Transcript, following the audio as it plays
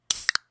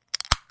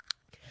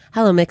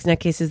Hello, Mixed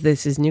Nutcases.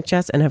 This is Nuke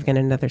Chess, and I've got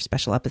another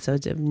special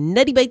episode of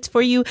Nutty Bites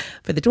for you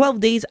for the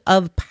 12 days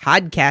of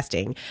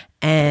podcasting.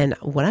 And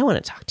what I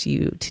want to talk to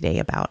you today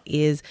about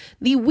is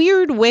the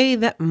weird way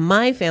that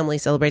my family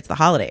celebrates the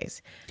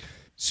holidays.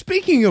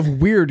 Speaking of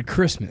weird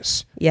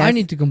Christmas, yes. I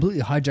need to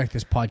completely hijack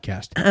this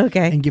podcast.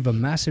 Okay. And give a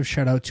massive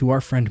shout out to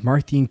our friend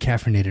Mark the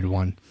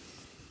Encaf1.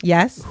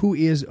 Yes. Who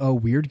is a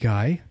weird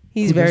guy.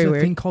 He's very weird.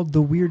 Does a thing called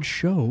The Weird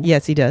Show.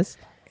 Yes, he does.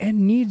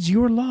 And needs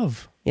your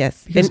love.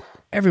 Yes. Because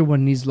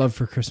everyone needs love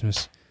for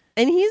Christmas.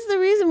 And he's the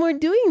reason we're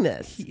doing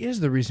this. He is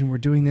the reason we're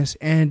doing this.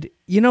 And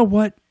you know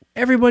what?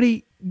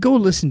 Everybody, go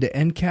listen to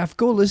Encaf.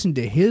 Go listen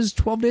to his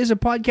 12 days of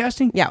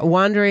podcasting. Yeah,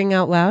 Wandering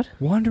Out Loud.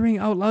 Wandering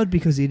Out Loud,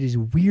 because it is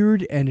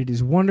weird and it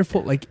is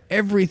wonderful. Like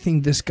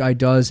everything this guy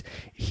does,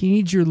 he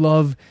needs your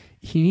love.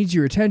 He needs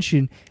your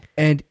attention.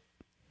 And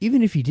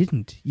even if he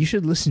didn't, you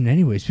should listen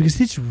anyways, because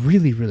it's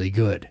really, really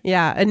good.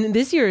 Yeah, and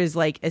this year is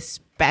like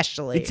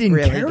especially it's in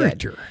really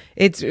character. Good.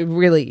 It's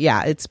really,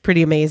 it's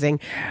pretty amazing.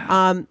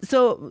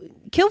 So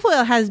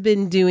Kilfoyle has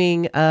been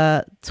doing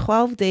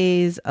 12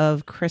 days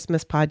of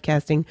Christmas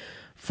podcasting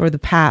for the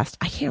past,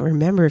 I can't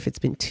remember if it's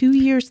been 2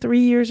 years, 3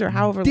 years, or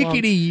however long.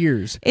 Dickety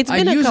years. It's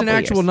been I a use couple an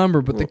actual years.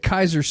 number, but the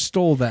Kaiser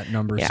stole that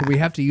number, Yeah. so we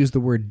have to use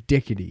the word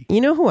dickety. You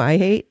know who I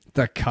hate?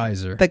 The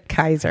Kaiser. The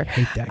Kaiser. I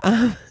hate that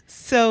guy.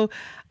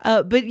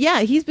 But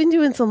yeah, he's been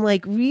doing some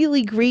like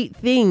really great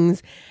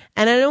things,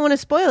 and I don't want to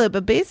spoil it,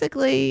 but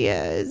basically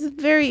it's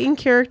very in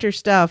character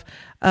stuff.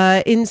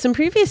 In some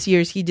previous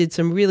years, he did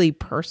some really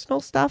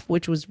personal stuff,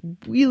 which was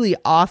really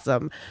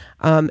awesome.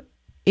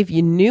 If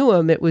you knew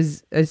him, it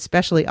was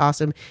especially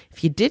awesome.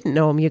 If you didn't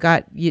know him,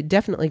 you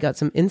definitely got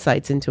some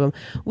insights into him.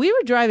 We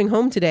were driving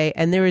home today,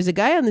 and there was a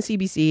guy on the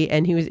CBC,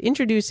 and he was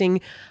introducing.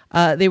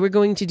 They were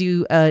going to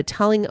do a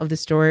telling of the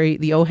story,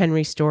 the O.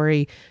 Henry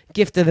story,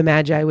 Gift of the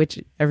Magi, which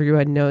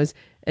everyone knows.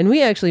 And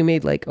we actually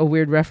made like a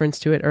weird reference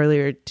to it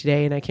earlier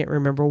today, and I can't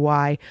remember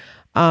why.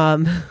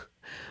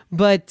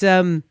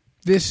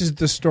 This is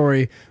the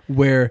story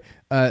where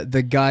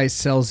the guy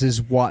sells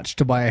his watch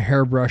to buy a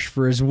hairbrush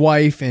for his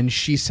wife, and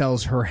she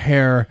sells her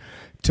hair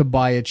to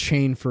buy a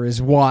chain for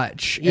his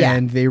watch,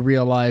 and they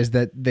realize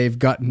that they've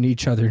gotten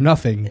each other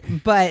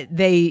nothing. But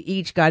they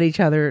each got each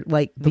other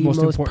like the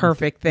most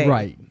perfect thing.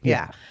 Right.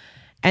 Yeah.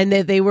 And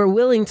that they were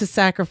willing to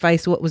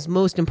sacrifice what was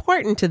most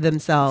important to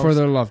themselves. For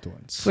their loved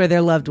ones.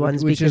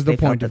 Which is the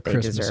because point they of felt that they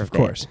Christmas, deserved of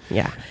course. it.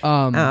 Yeah.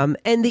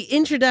 And the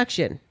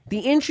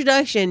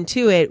introduction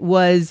to it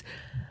was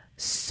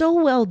so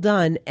well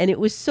done, and it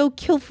was so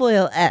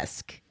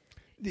Kilfoyle-esque.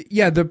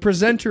 Yeah, the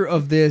presenter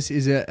of this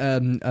is a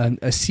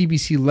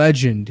CBC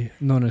legend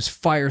known as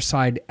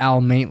Fireside Al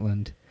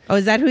Maitland. Oh,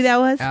 is that who that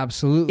was?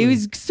 Absolutely. It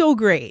was so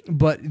great.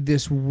 But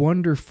this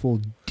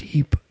wonderful,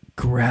 deep,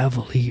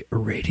 gravelly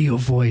radio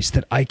voice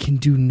that I can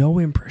do no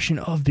impression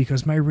of,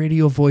 because my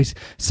radio voice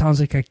sounds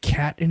like a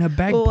cat in a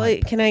bagpipe. Well,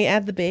 wait, can I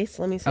add the bass?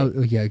 Let me see.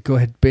 Oh, yeah, go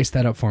ahead. Bass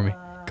that up for me.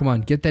 Come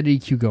on, get that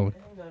EQ going.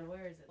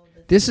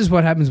 This is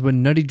what happens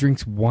when Nutty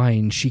drinks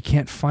wine. She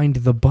can't find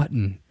the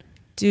button.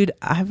 Dude,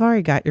 I've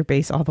already got your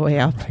bass all the way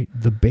up. Right,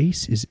 the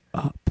bass is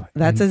up.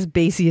 That's as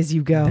bassy as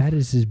you go. That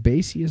is as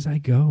bassy as I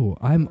go.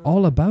 I'm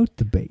all about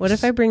the bass. What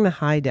if I bring the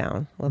high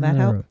down? Will that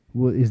help?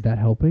 Well, is that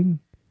helping?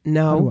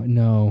 No.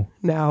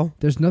 No.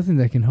 There's nothing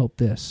that can help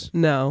this.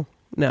 No,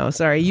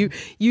 sorry.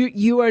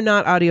 You are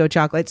not audio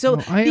chocolate. So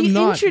no, I am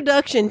not.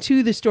 Introduction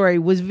to the story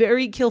was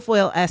very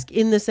Kilfoyle-esque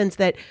in the sense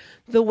that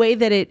the way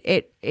that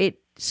it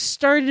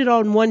started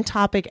on one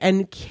topic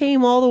and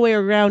came all the way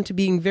around to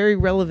being very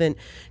relevant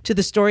to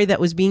the story that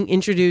was being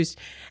introduced.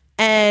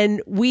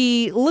 And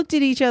we looked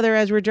at each other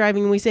as we're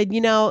driving and we said,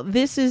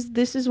 this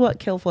is what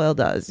Kilfoyle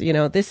does.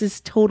 This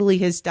is totally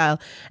his style.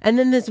 And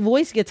then this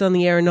voice gets on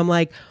the air and I'm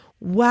like,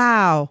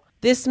 wow,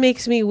 this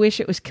makes me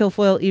wish it was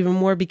Kilfoyle even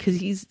more, because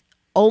he's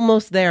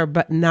almost there,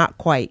 but not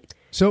quite.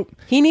 So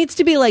he needs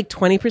to be like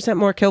 20%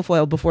 more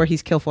Kilfoyle before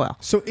he's Kilfoyle.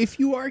 So if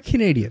you are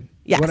Canadian,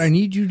 yes. What I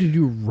need you to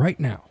do right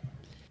now.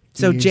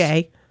 So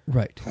Jay.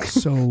 Right.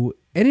 So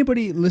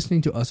anybody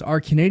listening to us,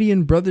 our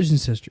Canadian brothers and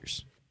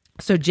sisters.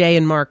 So Jay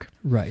and Mark.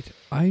 Right.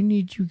 I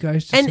need you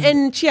guys to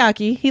and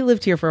Chiaki, he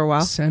lived here for a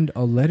while. Send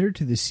a letter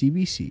to the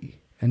CBC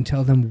and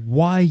tell them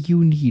why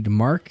you need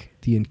Mark,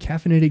 the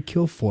encaffeinated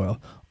Kilfoyle,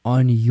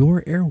 on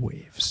your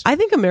airwaves. I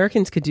think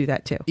Americans could do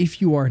that too.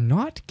 If you are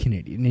not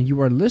Canadian and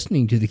you are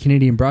listening to the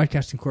Canadian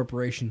Broadcasting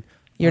Corporation,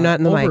 you're not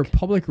in the over mic.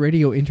 Public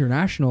Radio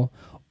International,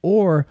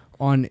 or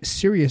on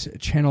Sirius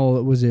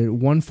channel, was it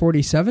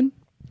 147?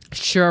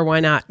 Sure, why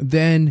not?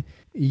 Then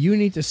you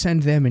need to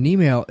send them an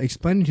email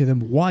explaining to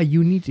them why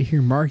you need to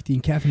hear Mark the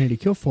Encaf1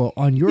 Kilfoyle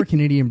on your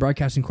Canadian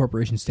Broadcasting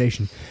Corporation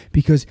station,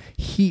 because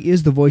he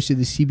is the voice of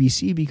the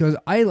CBC. Because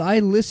I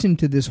listened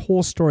to this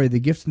whole story, The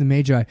Gift of the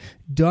Magi,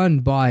 done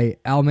by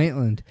Al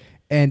Maitland,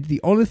 and the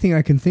only thing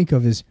I can think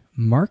of is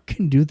Mark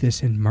can do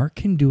this, and Mark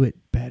can do it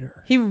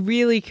better. He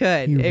really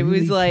could. It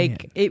was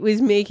like, it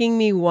was making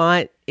me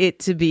want it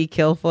to be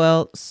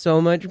Kilfoyle so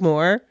much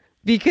more,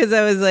 because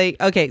I was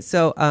like, okay,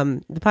 so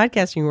the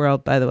podcasting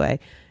world, by the way,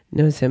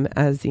 knows him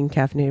as the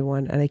Encaffinated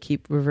One, and I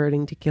keep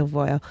reverting to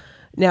Kilfoyle.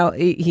 Now,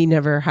 he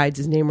never hides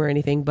his name or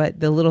anything, but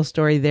the little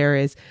story there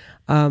is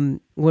when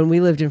we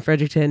lived in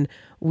Fredericton,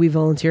 we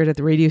volunteered at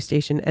the radio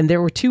station, and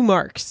there were two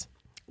Marks.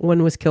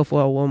 One was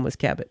Kilfoyle, one was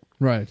Cabot.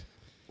 Right.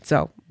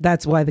 So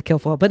that's why the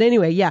Kilfoyle. But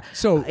anyway, yeah.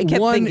 So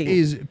one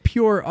is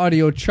pure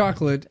audio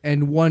chocolate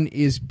and one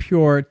is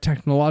pure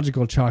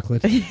technological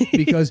chocolate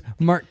because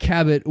Mark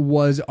Cabot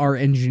was our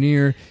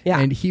engineer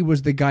and he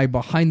was the guy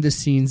behind the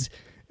scenes.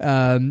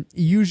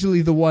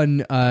 Usually the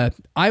one,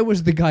 I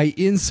was the guy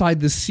inside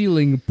the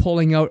ceiling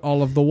pulling out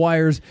all of the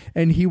wires,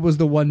 and he was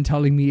the one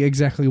telling me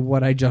exactly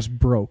what I just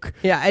broke.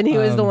 Yeah, and he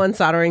was the one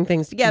soldering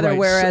things together,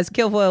 whereas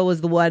Kilfoyle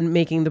was the one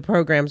making the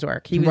programs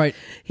work. He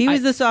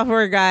was the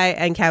software guy,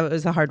 and Cabot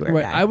was the hardware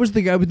guy. I was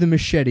the guy with the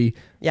machete.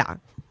 Yeah.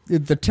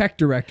 The tech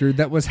director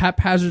that was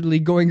haphazardly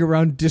going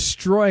around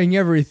destroying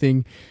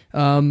everything.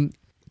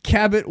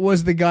 Cabot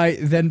was the guy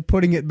then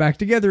putting it back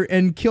together,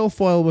 and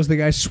Kilfoyle was the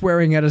guy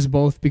swearing at us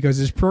both because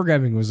his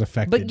programming was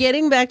affected. But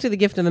getting back to the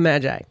gift of the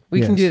Magi,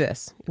 we can do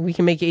this. We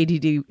can make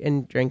ADD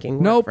and drinking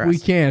work Nope, for us. we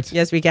can't.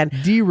 Yes, we can.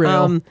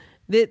 Derail.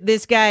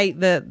 This guy,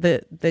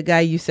 the guy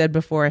you said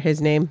before, his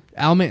name?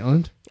 Al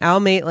Maitland. Al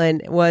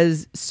Maitland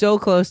was so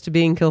close to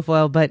being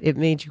Kilfoyle, but it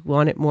made you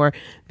want it more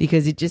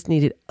because it just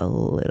needed a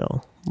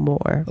little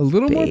more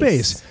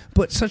bass.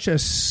 But such a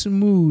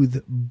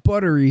smooth,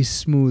 buttery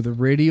smooth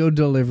radio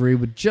delivery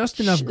with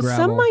just enough gravel.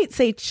 Some might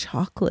say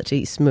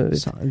chocolatey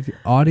smooth.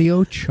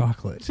 Audio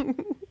chocolate.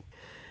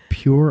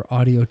 Pure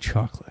audio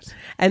chocolate.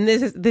 And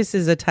this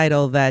is a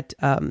title that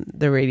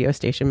the radio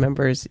station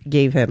members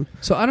gave him.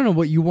 So I don't know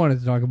what you wanted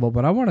to talk about,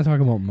 but I want to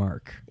talk about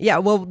Mark. Yeah,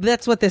 well,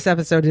 that's what this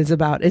episode is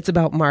about. It's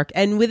about Mark.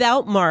 And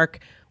without Mark,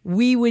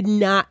 we would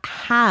not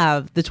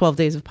have the 12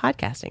 days of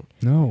podcasting.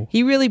 No.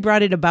 He really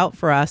brought it about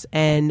for us,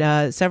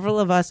 and several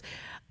of us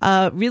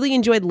really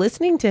enjoyed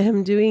listening to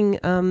him doing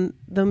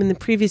them in the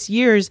previous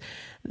years.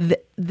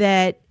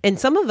 And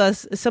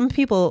some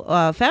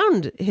people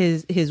found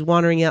his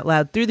Wandering Out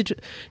Loud through the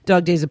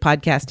Dog Days of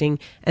Podcasting,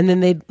 and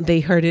then they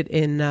heard it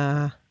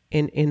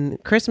in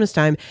Christmas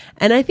time.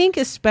 And I think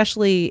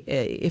especially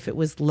if it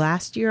was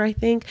last year, I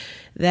think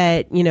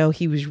that,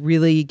 he was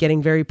really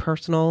getting very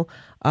personal,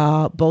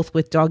 both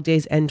with Dog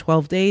Days and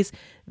 12 Days,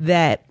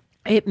 that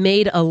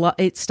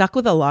it stuck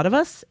with a lot of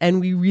us, and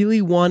we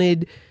really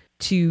wanted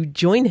to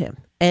join him.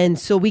 And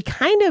so we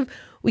kind of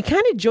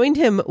joined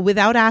him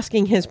without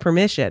asking his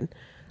permission.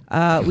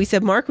 We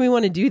said, Mark, we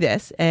want to do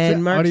this.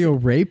 And Mark, audio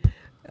rape?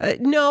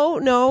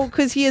 No,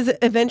 because he has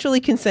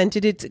eventually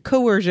consented. It's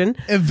coercion.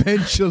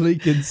 Eventually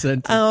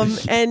consented.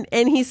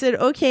 And he said,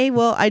 okay,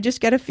 well, I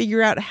just got to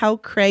figure out how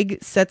Craig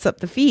sets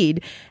up the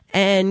feed.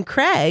 And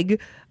Craig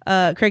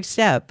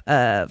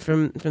Stepp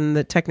from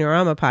the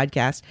Technorama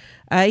podcast,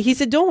 he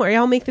said, don't worry,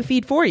 I'll make the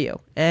feed for you.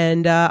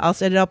 And I'll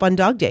set it up on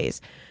Dog Days.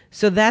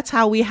 So that's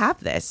how we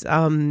have this.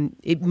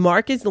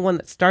 Mark is the one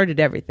that started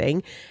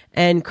everything,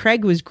 and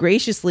Craig was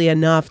graciously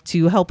enough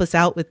to help us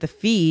out with the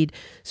feed,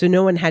 so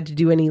no one had to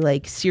do any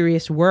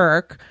serious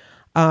work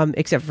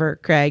except for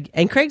Craig.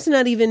 And Craig's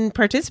not even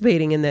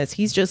participating in this;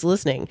 he's just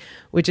listening,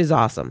 which is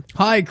awesome.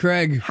 Hi,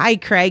 Craig. Hi,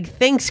 Craig.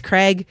 Thanks,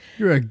 Craig.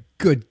 You're a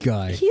good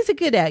guy. He's a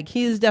good egg.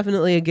 He is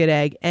definitely a good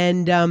egg,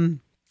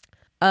 and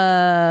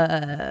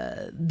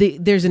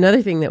there's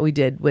another thing that we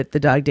did with the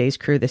Dog Days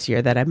crew this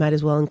year that I might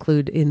as well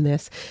include in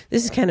this.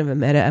 This is kind of a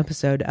meta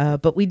episode,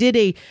 but we did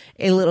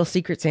a little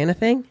Secret Santa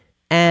thing,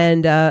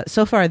 and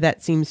so far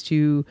that seems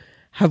to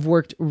have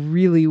worked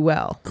really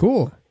well.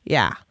 Cool.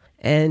 Yeah.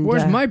 And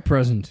where's my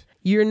present?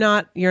 You're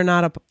not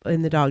up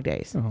in the Dog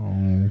Days.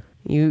 Oh.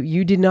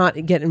 You did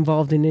not get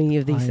involved in any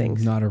of these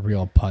things. I'm not a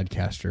real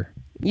podcaster.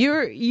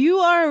 You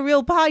are a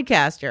real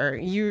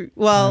podcaster.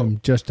 I'm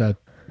just a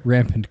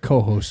rampant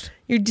co-host.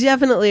 You're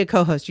definitely a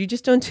co-host. You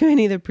just don't do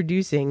any of the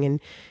producing, and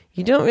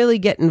you don't really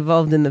get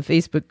involved in the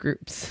Facebook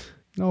groups.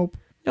 Nope.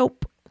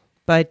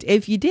 But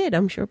if you did,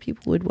 I'm sure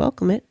people would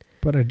welcome it.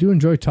 But I do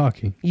enjoy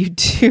talking. You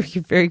do.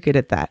 You're very good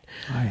at that.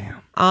 I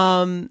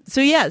am.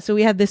 So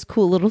we had this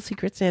cool little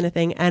Secret Santa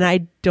thing, and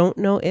I don't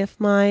know if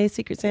my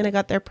Secret Santa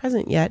got their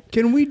present yet.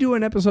 Can we do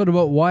an episode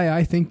about why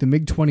I think the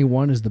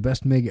MiG-21 is the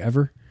best MiG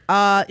ever?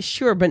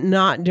 Sure, but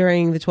not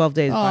during the 12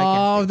 days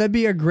podcast. Oh, that'd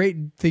be a great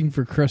thing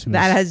for Christmas.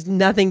 That has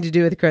nothing to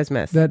do with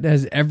Christmas. That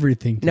has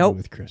everything to do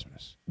with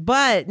Christmas.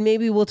 But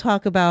maybe we'll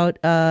talk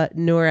about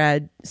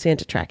NORAD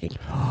Santa tracking.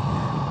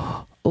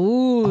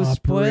 Ooh,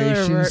 spoiler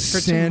alert for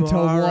Santa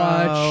tomorrow.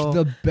 Watch,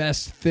 the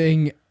best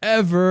thing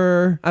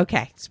ever.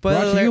 Okay, spoiler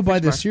alert brought to you by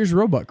tomorrow. the Sears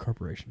Robot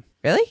Corporation.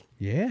 Really?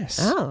 Yes.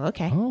 Oh,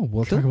 okay. Oh,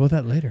 we'll Cool. talk about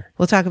that later.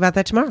 We'll talk about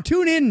that tomorrow.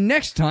 Tune in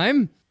next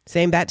time.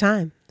 Same bat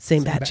time,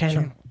 same bat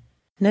channel.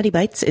 Nutty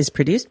Bites is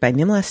produced by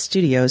Nimlas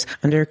Studios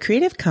under a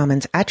Creative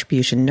Commons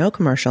Attribution No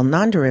Commercial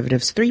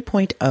Non-Derivatives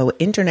 3.0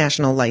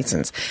 International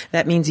License.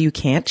 That means you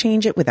can't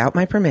change it without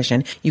my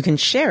permission. You can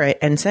share it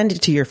and send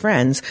it to your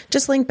friends.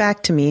 Just link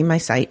back to me, my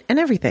site, and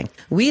everything.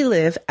 We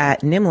live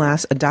at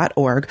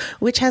nimlas.org,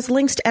 which has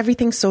links to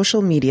everything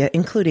social media,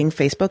 including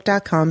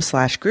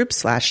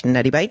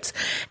facebook.com/group/nuttybites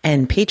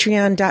and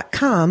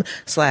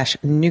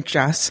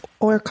patreon.com/nukejoss,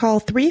 or call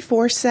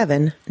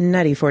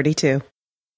 347-NUTTY42.